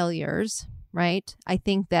failures, right? I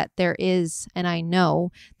think that there is, and I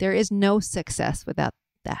know there is no success without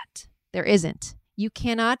that. There isn't. You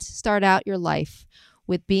cannot start out your life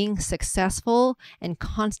with being successful and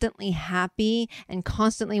constantly happy and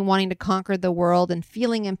constantly wanting to conquer the world and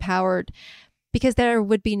feeling empowered, because there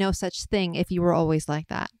would be no such thing if you were always like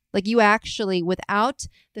that. Like, you actually, without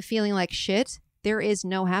the feeling like shit, there is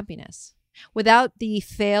no happiness. Without the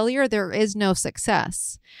failure, there is no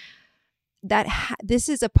success. This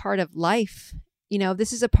is a part of life.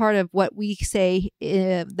 This is a part of what we say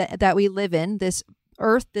that we live in, this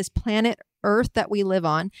earth, this planet earth that we live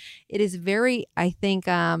on. It is very, I think,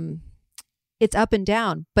 it's up and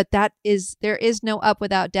down, but there is no up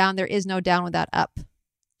without down. There is no down without up.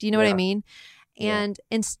 Do you know what I mean? Yeah. And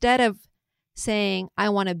instead of saying, I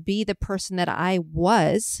want to be the person that I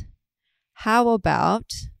was, how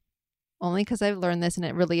about, only because I've learned this and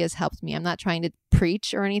it really has helped me. I'm not trying to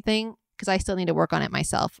preach or anything, because I still need to work on it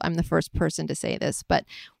myself. I'm the first person to say this, but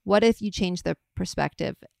what if you change the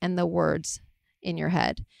perspective and the words in your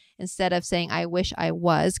head? Instead of saying, I wish I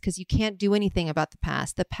was, because you can't do anything about the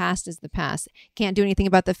past. The past is the past. Can't do anything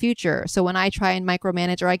about the future. So when I try and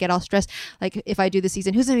micromanage or I get all stressed, like if I do the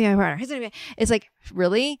season, who's going to be my partner? It's like,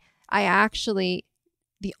 really?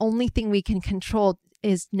 The only thing we can control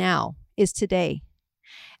is now, is today.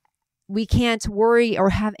 We can't worry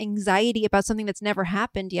or have anxiety about something that's never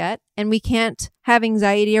happened yet. And we can't have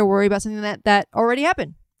anxiety or worry about something that already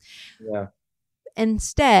happened. Yeah.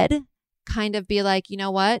 Instead, kind of be like, you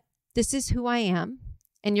know what? This is who I am.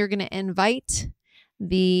 And you're going to invite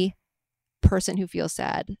the person who feels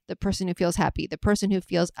sad, the person who feels happy, the person who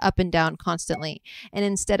feels up and down constantly. And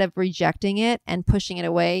instead of rejecting it and pushing it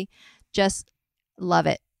away, just love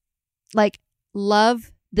it. Like,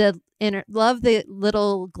 love the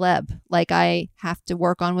little Gleb. Like, I have to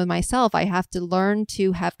work on with myself. I have to learn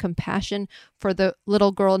to have compassion for the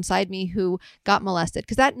little girl inside me who got molested,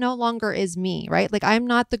 because that no longer is me, right? Like, I'm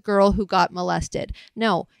not the girl who got molested.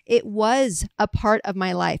 No, it was a part of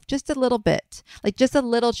my life, just a little bit, like just a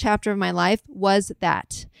little chapter of my life was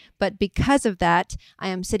that. But because of that, I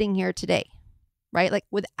am sitting here today. Right? Like,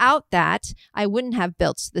 without that, I wouldn't have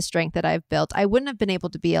built the strength that I've built. I wouldn't have been able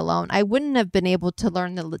to be alone. I wouldn't have been able to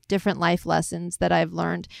learn the different life lessons that I've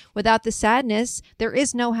learned. Without the sadness, there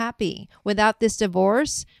is no happy. Without this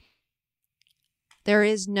divorce, there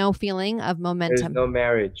is no feeling of momentum. There's no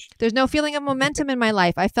marriage. There's no feeling of momentum in my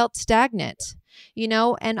life. I felt stagnant,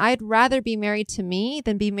 and I'd rather be married to me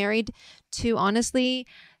than be married to, honestly,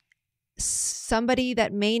 somebody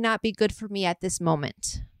that may not be good for me at this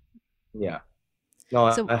moment. Yeah. No,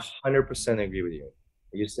 So, I 100% agree with you.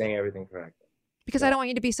 You're saying everything correctly. Because I don't want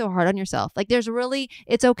you to be so hard on yourself. Like,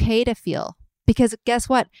 it's okay to feel. Because guess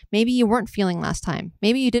what? Maybe you weren't feeling last time.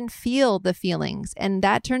 Maybe you didn't feel the feelings. And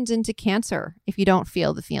that turns into cancer if you don't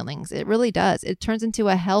feel the feelings. It really does. It turns into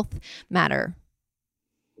a health matter.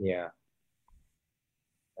 Yeah.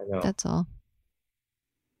 I know. That's all.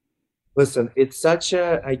 Listen, it's such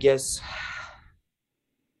I guess,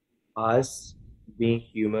 us being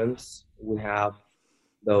humans, we have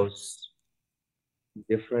those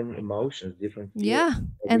different emotions, different feelings. Yeah.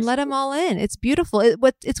 And let them all in. It's beautiful.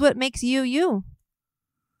 It's what makes you, you.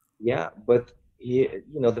 Yeah. But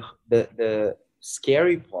the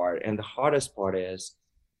scary part and the hardest part is,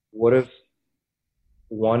 what if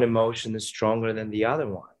one emotion is stronger than the other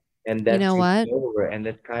one? And that takes what? over. And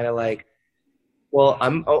that's kind of like, well,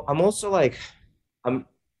 I'm also like,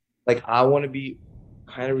 I want to be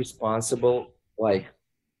kind of responsible, like,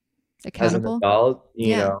 Accountable. as an adult,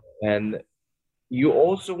 and you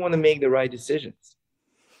also want to make the right decisions.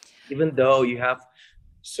 even though you have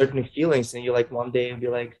certain feelings and you're like one day and be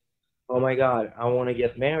like, oh my God, I want to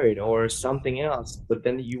get married or something else. But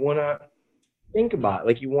then you want to think about it.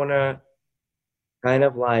 Like you want to kind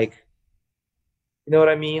of like, you know what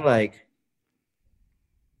I mean? Like,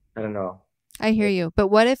 I don't know. I hear you. But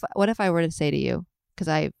what if I were to say to you, because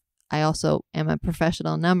I also am a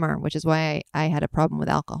professional number, which is why I had a problem with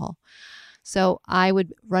alcohol. So I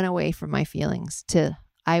would run away from my feelings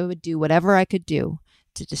I would do whatever I could do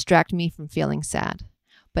to distract me from feeling sad.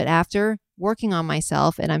 But after working on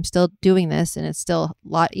myself, and I'm still doing this, and it's still a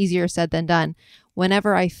lot easier said than done,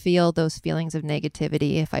 whenever I feel those feelings of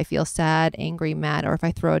negativity, if I feel sad, angry, mad, or if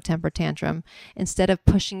I throw a temper tantrum, instead of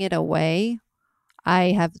pushing it away,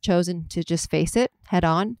 I have chosen to just face it head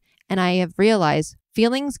on. And I have realized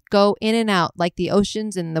feelings go in and out like the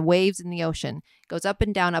oceans and the waves in the ocean. It goes up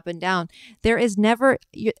and down, up and down. There is never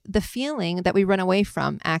the feeling that we run away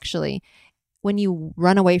from. Actually, when you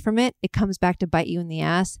run away from it, it comes back to bite you in the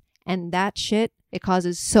ass. And that shit, it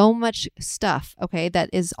causes so much stuff, okay,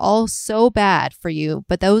 that is all so bad for you.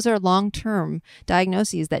 But those are long-term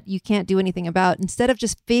diagnoses that you can't do anything about. Instead of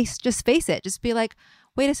just face it. Just be like,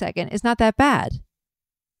 wait a second, it's not that bad.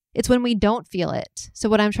 It's when we don't feel it. So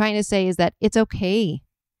what I'm trying to say is that it's okay.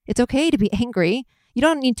 It's okay to be angry. You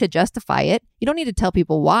don't need to justify it. You don't need to tell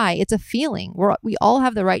people why. It's a feeling. We all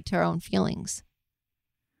have the right to our own feelings.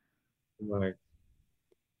 Right.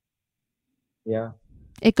 Yeah.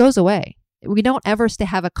 It goes away. We don't ever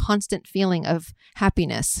have a constant feeling of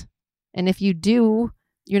happiness. And if you do,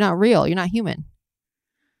 you're not real. You're not human.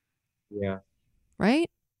 Yeah.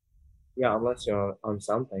 Right? Yeah, unless you're on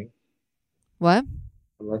something. What?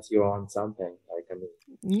 Unless you're on something. Like, I mean.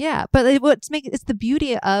 Yeah, but it's the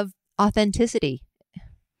beauty of authenticity.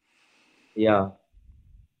 Yeah.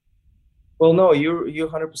 Well, no, you're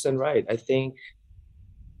 100% right. I think,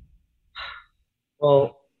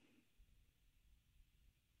 well,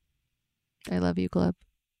 I love you, Gleb.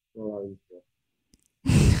 well,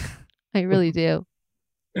 I really do.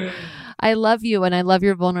 I love you and I love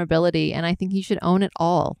your vulnerability, and I think you should own it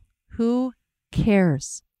all. Who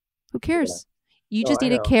cares? Who cares? You just need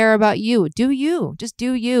to care about you. Do you. Just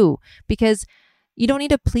do you. Because you don't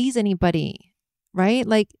need to please anybody, right?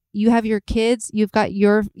 Like, you have your kids, you've got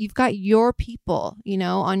your people, you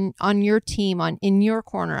know, on your team, in your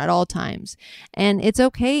corner at all times. And it's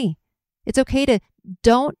okay. It's okay to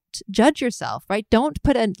don't judge yourself, right? Don't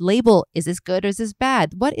put a label. Is this good or is this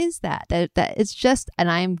bad? What is that? That it's just,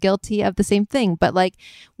 and I am guilty of the same thing. But like,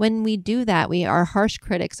 when we do that, we are harsh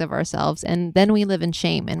critics of ourselves, and then we live in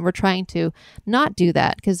shame. And we're trying to not do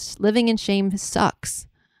that, because living in shame sucks.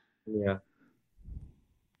 Yeah.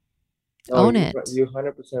 Own it. You're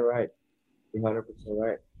 100% right. You're 100%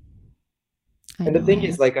 right. And the thing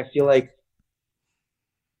is, like, I feel like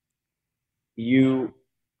you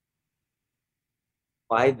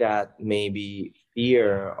by that maybe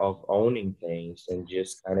fear of owning things and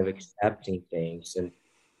just kind of accepting things and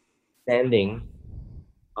standing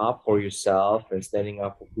up for yourself and standing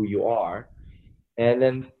up for who you are. And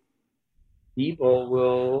then people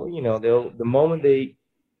will, you know, the moment they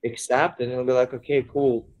accept it, they'll be like, okay,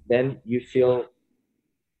 cool. Then you feel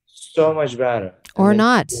so much better. Or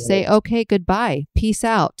not. Say, okay, goodbye. Peace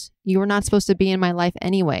out. You were not supposed to be in my life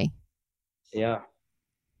anyway. Yeah.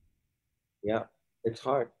 Yeah. It's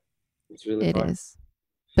hard. It's really hard. It is.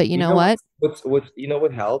 But you know what? You know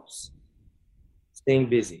what helps? Staying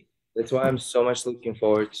busy. That's why I'm so much looking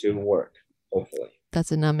forward to work, hopefully.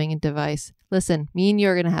 That's a numbing device. Listen, me and you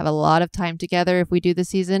are going to have a lot of time together if we do the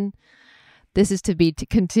season. This is to be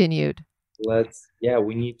continued.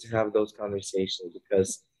 We need to have those conversations,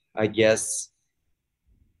 because I guess,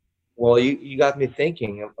 well, you got me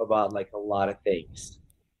thinking about like a lot of things.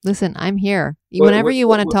 Listen, I'm here. Whenever you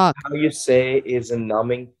want to talk. How you say is a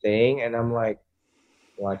numbing thing, and I'm like,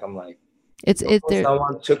 it's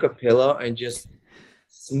someone took a pillow and just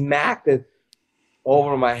smacked it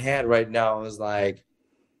over my head right now. It was like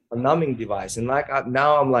a numbing device, and like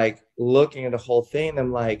now I'm like looking at the whole thing, and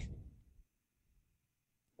I'm like,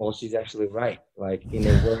 well, she's actually right. Like, in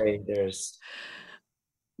a way, there's,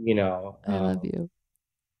 you know, I love you.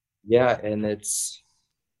 Yeah, and it's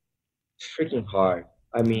freaking hard.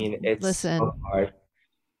 I mean, it's so hard.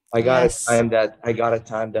 I gotta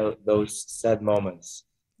time those sad moments.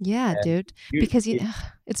 Yeah, dude. Because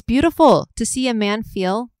it's beautiful to see a man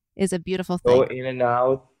feel is a beautiful thing. Go in and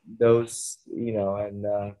out those, you know,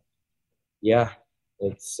 and it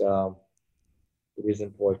is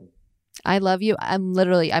important. I love you.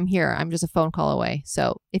 I'm here. I'm just a phone call away.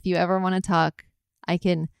 So if you ever want to talk, I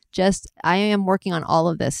am working on all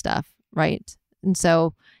of this stuff, right? And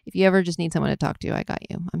so if you ever just need someone to talk to, I got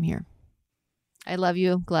you. I'm here. I love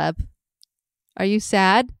you, Gleb. Are you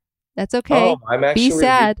sad? That's okay. Oh, I'm actually Be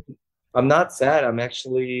sad. I'm not sad. I'm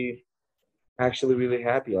actually really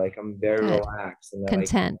happy. Like I'm very Good. relaxed and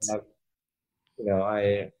Content.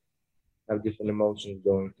 I have different emotions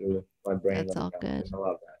going through my brain. That's right all now, good. and I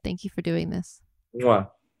love that. Thank you for doing this. Mwah.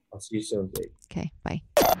 I'll see you soon, Jake. Okay, bye.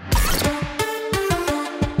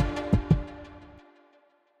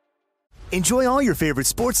 Enjoy all your favorite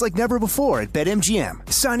sports like never before at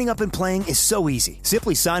BetMGM. Signing up and playing is so easy.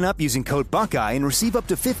 Simply sign up using code Buckeye and receive up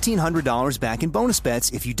to $1,500 back in bonus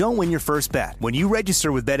bets if you don't win your first bet. When you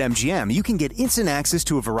register with BetMGM, you can get instant access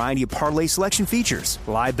to a variety of parlay selection features,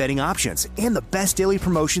 live betting options, and the best daily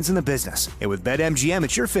promotions in the business. And with BetMGM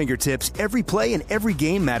at your fingertips, every play and every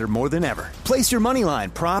game matter more than ever. Place your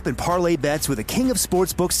moneyline, prop, and parlay bets with the king of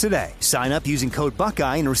sportsbooks today. Sign up using code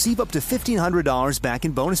Buckeye and receive up to $1,500 back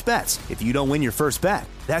in bonus bets if you don't win your first bet.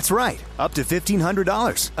 That's right, up to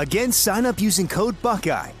 $1,500. Again, sign up using code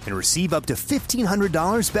Buckeye and receive up to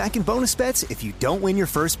 $1,500 back in bonus bets if you don't win your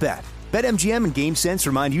first bet. BetMGM and GameSense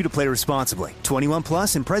remind you to play responsibly. 21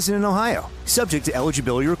 plus and present in Ohio. Subject to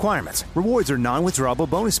eligibility requirements. Rewards are non-withdrawable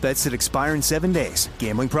bonus bets that expire in 7 days.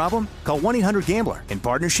 Gambling problem? Call 1-800-GAMBLER in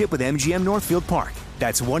partnership with MGM Northfield Park.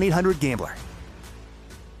 That's 1-800-GAMBLER.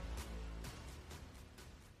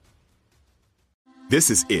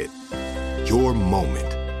 This is it. Your moment.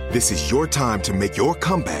 This is your time to make your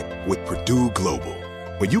comeback with Purdue Global.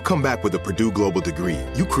 When you come back with a Purdue Global degree,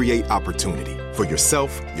 you create opportunity for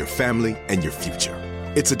yourself, your family, and your future.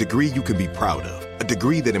 It's a degree you can be proud of, a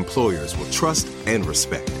degree that employers will trust and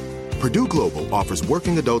respect. Purdue Global offers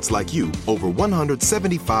working adults like you over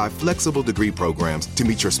 175 flexible degree programs to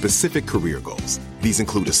meet your specific career goals. These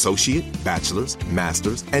include associate, bachelor's,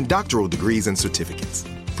 master's, and doctoral degrees and certificates.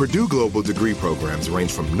 Purdue Global degree programs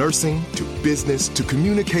range from nursing to business to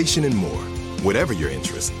communication and more. Whatever your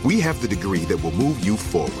interest, we have the degree that will move you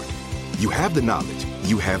forward. You have the knowledge,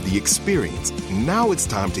 you have the experience. Now it's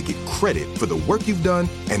time to get credit for the work you've done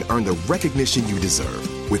and earn the recognition you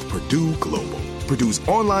deserve with Purdue Global, Purdue's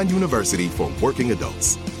online university for working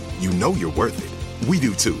adults. You know you're worth it. We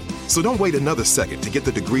do too. So don't wait another second to get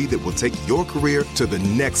the degree that will take your career to the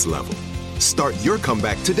next level. Start your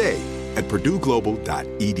comeback today at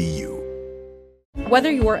purdueglobal.edu.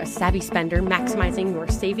 Whether you're a savvy spender maximizing your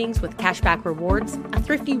savings with cashback rewards, a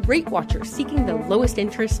thrifty rate watcher seeking the lowest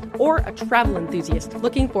interest, or a travel enthusiast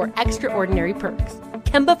looking for extraordinary perks,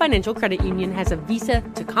 Kemba Financial Credit Union has a visa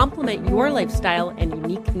to complement your lifestyle and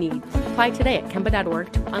unique needs. Apply today at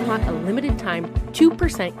Kemba.org to unlock a limited time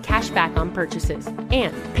 2% cash back on purchases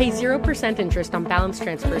and pay 0% interest on balance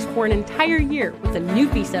transfers for an entire year with a new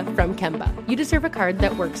visa from Kemba. You deserve a card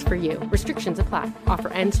that works for you. Restrictions apply. Offer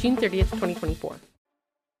ends June 30th, 2024.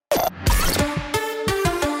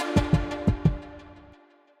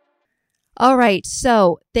 All right.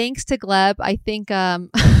 So thanks to Gleb, I think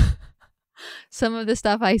some of the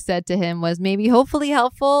stuff I said to him was maybe hopefully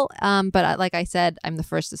helpful. But like I said, I'm the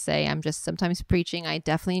first to say I'm just sometimes preaching. I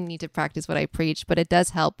definitely need to practice what I preach, but it does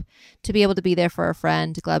help to be able to be there for a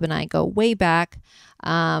friend. Gleb and I go way back.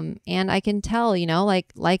 And I can tell,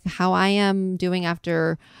 like how I am doing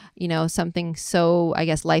after, something so, I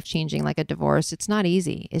guess, life-changing like a divorce. It's not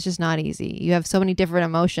easy. It's just not easy. You have so many different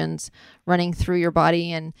emotions running through your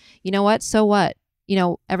body. And you know what? So what?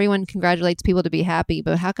 Everyone congratulates people to be happy,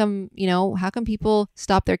 but how come people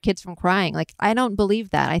stop their kids from crying? Like, I don't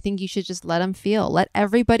believe that. I think you should just let them feel. Let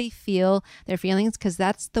everybody feel their feelings, because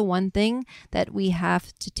that's the one thing that we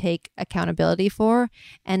have to take accountability for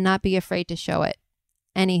and not be afraid to show it.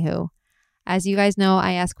 Anywho, as you guys know,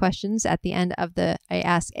 I ask a question at the end of the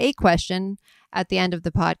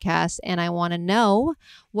podcast, and I want to know,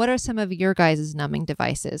 what are some of your guys' numbing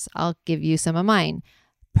devices? I'll give you some of mine.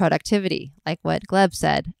 Productivity, like what Gleb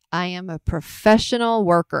said. I am a professional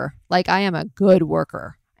worker. Like, I am a good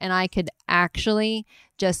worker, and I could actually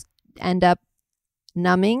just end up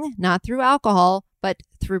numbing, not through alcohol, but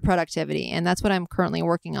through productivity. And that's what I'm currently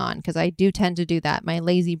working on, because I do tend to do that. My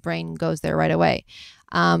lazy brain goes there right away.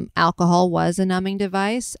 Alcohol was a numbing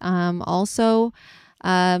device. Also,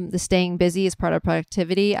 the staying busy is part of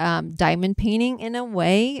productivity. Diamond painting, in a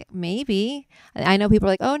way, maybe. I know people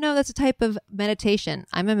are like, oh no, that's a type of meditation.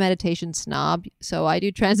 I'm a meditation snob, so I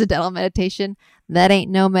do transcendental meditation. That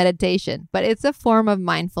ain't no meditation, but it's a form of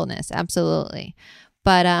mindfulness, absolutely.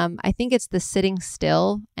 But I think it's the sitting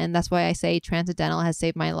still, and that's why I say transcendental has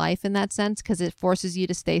saved my life in that sense, because it forces you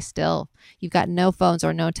to stay still. You've got no phones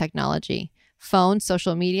or no technology. Phones,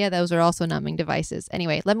 social media, those are also numbing devices.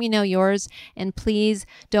 Anyway, let me know yours. And please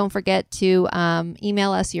don't forget to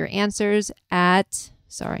email us your answers at,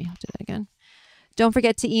 I'll do that again. Don't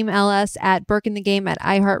forget to email us at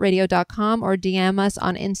burkinthegame@iheartradio.com or DM us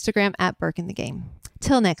on Instagram at burkinthegame.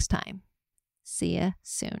 Till next time, see ya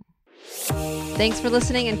soon. Thanks for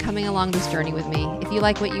listening and coming along this journey with me. If you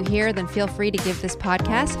like what you hear, then feel free to give this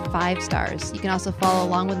podcast 5 stars. You can also follow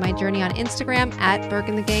along with my journey on Instagram at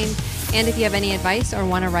burkinthegame. And if you have any advice or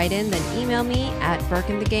want to write in, then email me at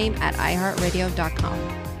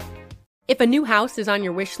burkinthegame@iheartradio.com. If a new house is on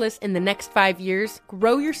your wish list in the next 5 years,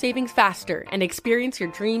 grow your savings faster and experience your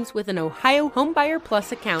dreams with an Ohio Homebuyer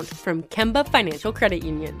Plus account from Kemba Financial Credit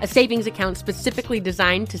Union. A savings account specifically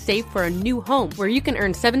designed to save for a new home, where you can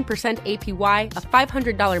earn 7% APY, a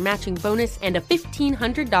 $500 matching bonus, and a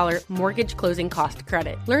 $1,500 mortgage closing cost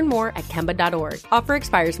credit. Learn more at Kemba.org. Offer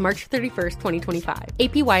expires March 31st, 2025.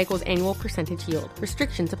 APY equals annual percentage yield.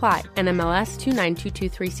 Restrictions apply. NMLS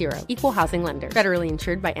 292230. Equal housing lender. Federally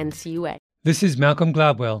insured by NCUA. This is Malcolm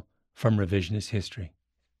Gladwell from Revisionist History.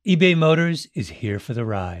 eBay Motors is here for the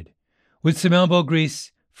ride. With some elbow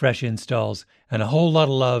grease, fresh installs, and a whole lot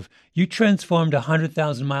of love, you transformed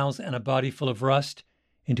 100,000 miles and a body full of rust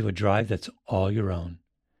into a drive that's all your own.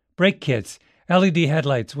 Brake kits, LED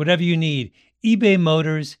headlights, whatever you need, eBay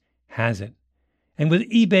Motors has it. And with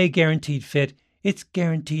eBay Guaranteed Fit, it's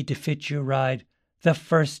guaranteed to fit your ride the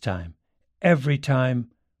first time, every time,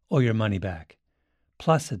 or your money back.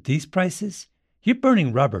 Plus, at these prices, you're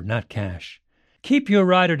burning rubber, not cash. Keep your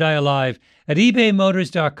ride or die alive at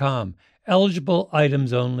ebaymotors.com. Eligible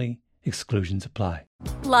items only. Exclusions apply.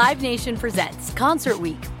 Live Nation presents Concert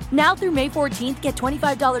Week. Now through May 14th, get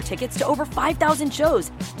 $25 tickets to over 5,000 shows.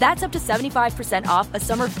 That's up to 75% off a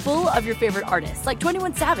summer full of your favorite artists like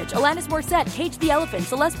 21 Savage, Alanis Morissette, Cage the Elephant,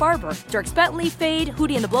 Celeste Barber, Dierks Bentley, Fade,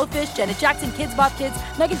 Hootie and the Blowfish, Janet Jackson, Kids Bop Kids,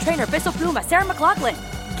 Meghan Trainor, Peso Pluma, Sarah McLachlan.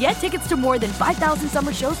 Get tickets to more than 5,000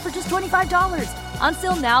 summer shows for just $25. On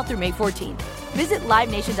sale now through May 14th. Visit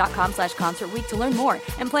livenation.com/concertweek to learn more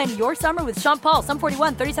and plan your summer with Sean Paul, Sum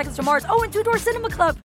 41, 30 Seconds to Mars, and Two Door Cinema Club.